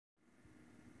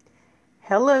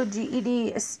Hello,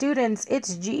 GED students.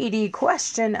 It's GED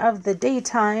question of the day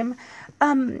time.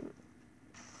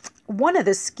 One of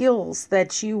the skills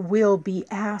that you will be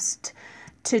asked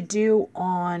to do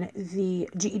on the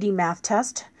GED math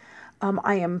test,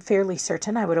 I am fairly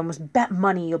certain, I would almost bet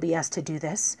money you'll be asked to do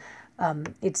this.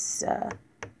 It's a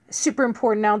super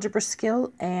important algebra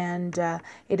skill, and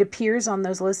it appears on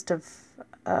those list of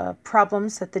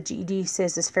problems that the GED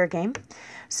says is fair game.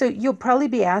 So you'll probably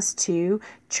be asked to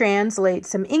translate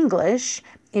some English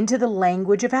into the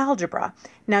language of algebra.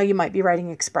 Now you might be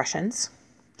writing expressions,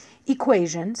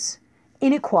 equations,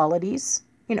 inequalities.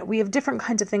 You know, we have different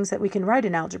kinds of things that we can write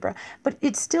in algebra, but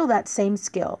it's still that same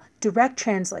skill, direct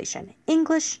translation,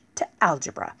 English to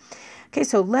algebra. Okay,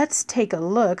 so let's take a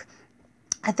look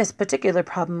at this particular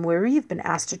problem where we've been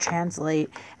asked to translate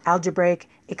algebraic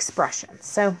expressions.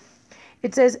 So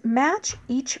it says, match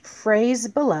each phrase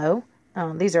below.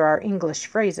 These are our English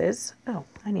phrases. Oh,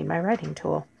 I need my writing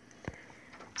tool.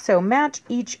 So match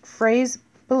each phrase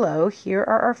below, here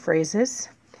are our phrases,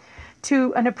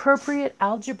 to an appropriate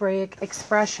algebraic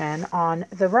expression on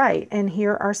the right. And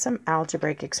here are some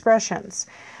algebraic expressions.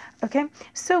 Okay,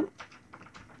 so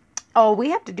all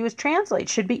we have to do is translate.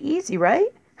 Should be easy, right?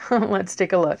 Let's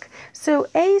take a look. So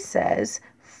A says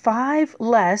 5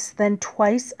 less than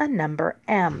twice a number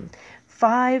m.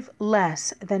 5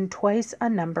 less than twice a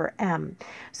number m.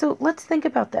 So let's think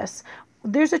about this.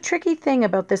 There's a tricky thing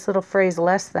about this little phrase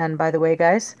less than, by the way,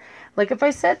 guys. Like if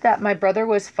I said that my brother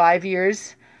was 5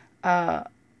 years,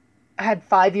 had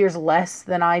 5 years less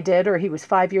than I did, or he was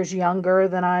 5 years younger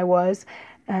than I was,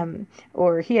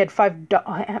 or he had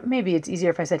maybe it's easier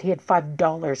if I said he had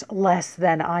 $5 less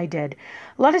than I did.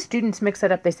 A lot of students mix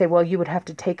that up. They say, well, you would have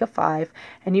to take a 5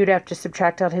 and you'd have to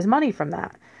subtract out his money from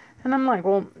that. And I'm like,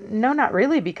 well, no, not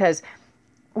really, because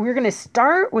we're going to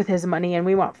start with his money and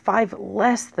we want 5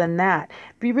 less than that.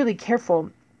 Be really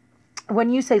careful. When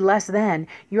you say less than,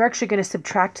 you're actually going to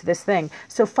subtract this thing.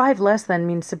 So 5 less than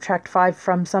means subtract 5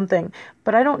 from something.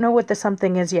 But I don't know what the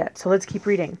something is yet. So let's keep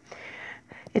reading.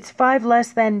 It's 5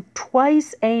 less than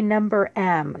twice a number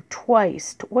m.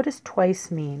 Twice. What does twice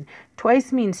mean?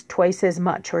 Twice means twice as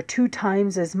much, or 2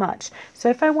 times as much. So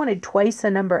if I wanted twice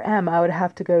a number m, I would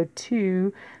have to go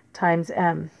 2 times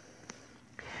m.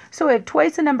 So I have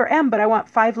twice a number m, but I want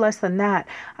 5 less than that.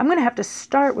 I'm going to have to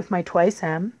start with my twice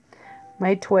m,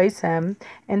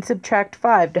 and subtract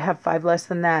 5 to have 5 less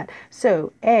than that.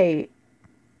 So A,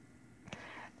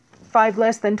 5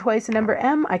 less than twice a number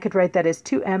m, I could write that as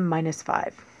 2m minus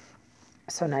 5.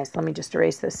 So nice. Let me just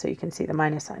erase this so you can see the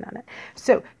minus sign on it.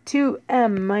 So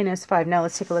 2m minus 5. Now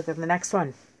let's take a look at the next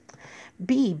one.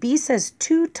 B says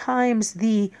 2 times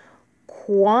the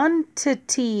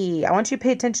quantity. I want you to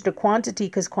pay attention to quantity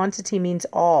because quantity means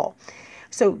all.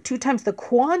 So 2 times the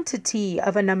quantity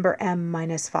of a number m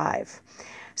minus 5.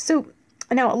 So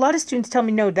now a lot of students tell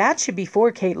me, no, that should be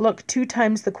 4, Kate. Look, 2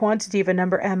 times the quantity of a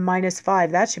number m minus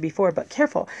 5. That should be 4, but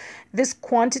careful. This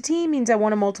quantity means I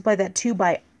want to multiply that 2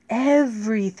 by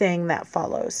everything that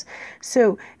follows.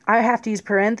 So I have to use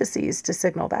parentheses to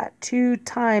signal that. 2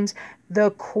 times the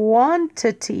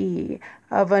quantity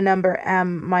of a number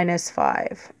m minus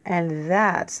 5. And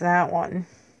that's that one.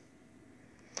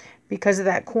 Because of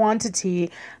that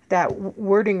quantity, that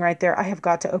wording right there, I have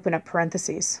got to open up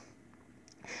parentheses.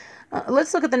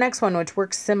 Let's look at the next one, which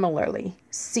works similarly.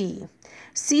 C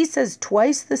says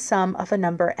twice the sum of a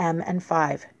number m and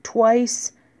 5.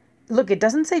 Twice. Look, it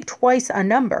doesn't say twice a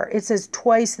number. It says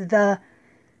twice the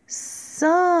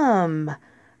sum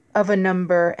of a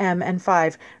number m and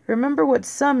 5. Remember what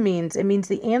sum means. It means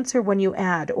the answer when you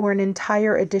add, or an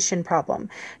entire addition problem.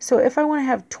 So if I want to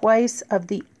have twice of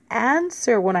the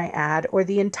answer when I add, or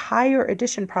the entire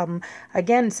addition problem,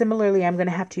 again, similarly, I'm going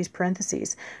to have to use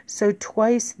parentheses. So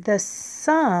twice the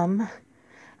sum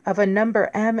of a number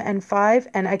m and 5.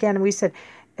 And again, we said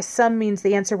sum means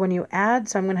the answer when you add,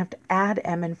 so I'm going to have to add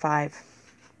m and 5.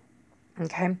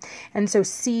 Okay, and so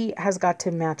C has got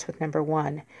to match with number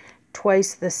 1.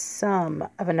 Twice the sum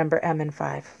of a number m and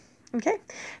 5. Okay,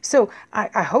 so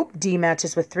I hope D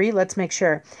matches with 3. Let's make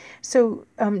sure. So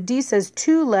D says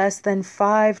 2 less than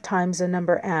 5 times a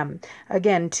number m.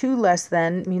 Again, 2 less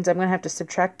than means I'm going to have to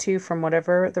subtract 2 from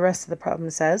whatever the rest of the problem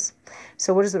says.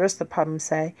 So what does the rest of the problem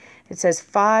say? It says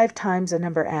 5 times a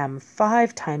number m.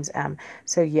 5 times m.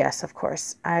 So yes, of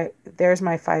course. There's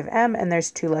my 5m, and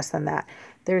there's 2 less than that.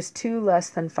 There's 2 less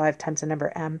than 5 times a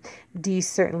number m. D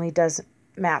certainly does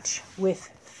match with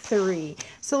 3.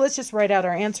 So let's just write out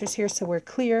our answers here so we're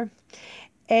clear.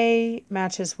 A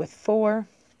matches with 4.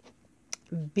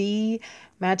 B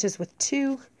matches with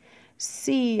 2.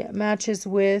 C matches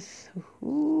with,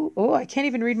 ooh, oh, I can't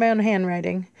even read my own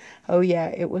handwriting. Oh yeah,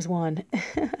 it was 1.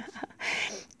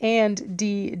 And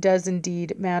D does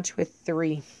indeed match with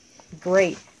 3.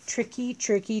 Great. Tricky,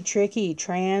 tricky, tricky.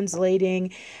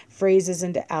 Translating phrases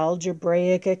into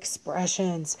algebraic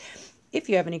expressions. If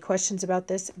you have any questions about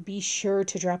this, be sure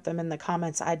to drop them in the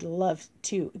comments. I'd love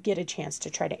to get a chance to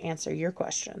try to answer your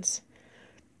questions.